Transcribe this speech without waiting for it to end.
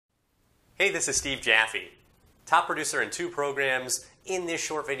Hey, this is Steve Jaffe, top producer in 2 programs. In this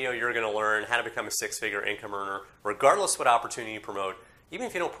short video, you're going to learn how to become a 6-figure income earner, regardless what opportunity you promote, even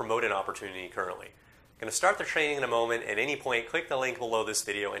if you don't promote an opportunity currently. I'm going to start the training in a moment. At any point, click the link below this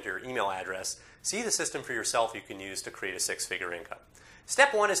video, enter your email address, see the system for yourself you can use to create a 6-figure income.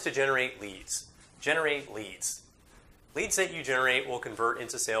 Step 1 is to generate leads. Generate leads. Leads that you generate will convert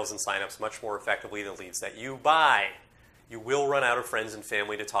into sales and signups much more effectively than leads that you buy. You will run out of friends and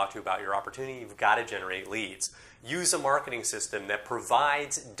family to talk to about your opportunity. You've got to generate leads. Use a marketing system that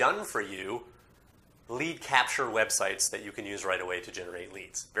provides done for you lead capture websites that you can use right away to generate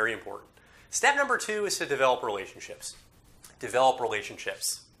leads. Very important. Step number 2 is to develop relationships. Develop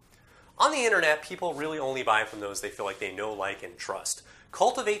relationships. On the internet, people really only buy from those they feel like they know, like, and trust.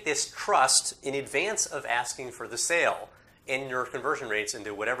 Cultivate this trust in advance of asking for the sale, and your conversion rates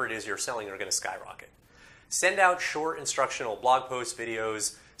into whatever it is you're selling are going to skyrocket. Send out short instructional blog posts,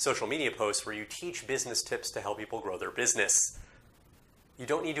 videos, social media posts where you teach business tips to help people grow their business. You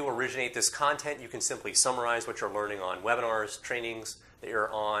don't need to originate this content. You can simply summarize what you're learning on webinars, trainings that you're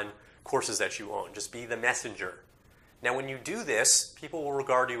on, courses that you own. Just be the messenger. Now, when you do this, people will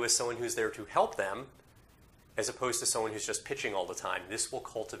regard you as someone who's there to help them as opposed to someone who's just pitching all the time. This will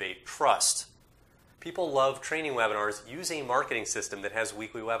cultivate trust. People love training webinars. Use a marketing system that has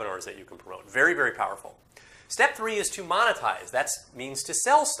weekly webinars that you can promote. Very, very powerful. Step 3 is to monetize. That means to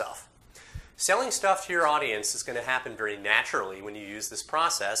sell stuff. Selling stuff to your audience is going to happen very naturally when you use this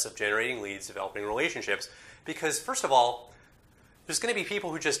process of generating leads, developing relationships, because first of all, there's going to be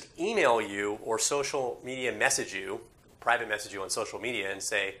people who just email you or social media message you, private message you on social media and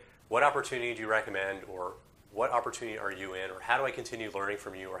say, what opportunity do you recommend, or what opportunity are you in, or how do I continue learning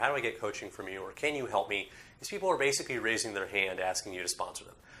from you, or how do I get coaching from you, or can you help me? These people are basically raising their hand asking you to sponsor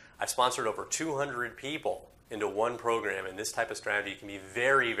them. I've sponsored over 200 people into one program, and this type of strategy can be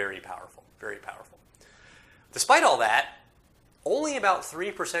very, very powerful. Very powerful. Despite all that, only about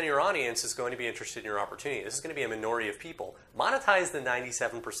 3% of your audience is going to be interested in your opportunity. This is going to be a minority of people. Monetize the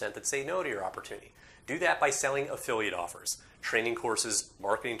 97% that say no to your opportunity. Do that by selling affiliate offers, training courses,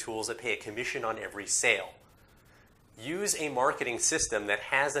 marketing tools that pay a commission on every sale. Use a marketing system that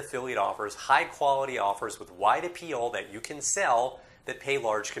has affiliate offers, high quality offers with wide appeal that you can sell that pay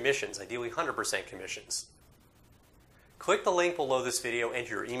large commissions, ideally 100% commissions. Click the link below this video,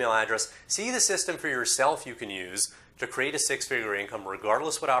 enter your email address, see the system for yourself you can use to create a 6-figure income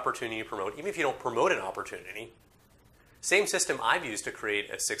regardless what opportunity you promote, even if you don't promote an opportunity. Same system I've used to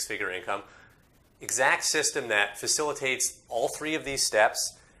create a 6-figure income. Exact system that facilitates all 3 of these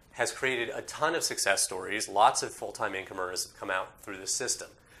steps, has created a ton of success stories. Lots of full-time income earners have come out through this system.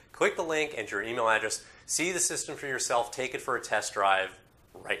 Click the link, enter your email address, see the system for yourself, take it for a test drive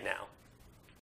right now.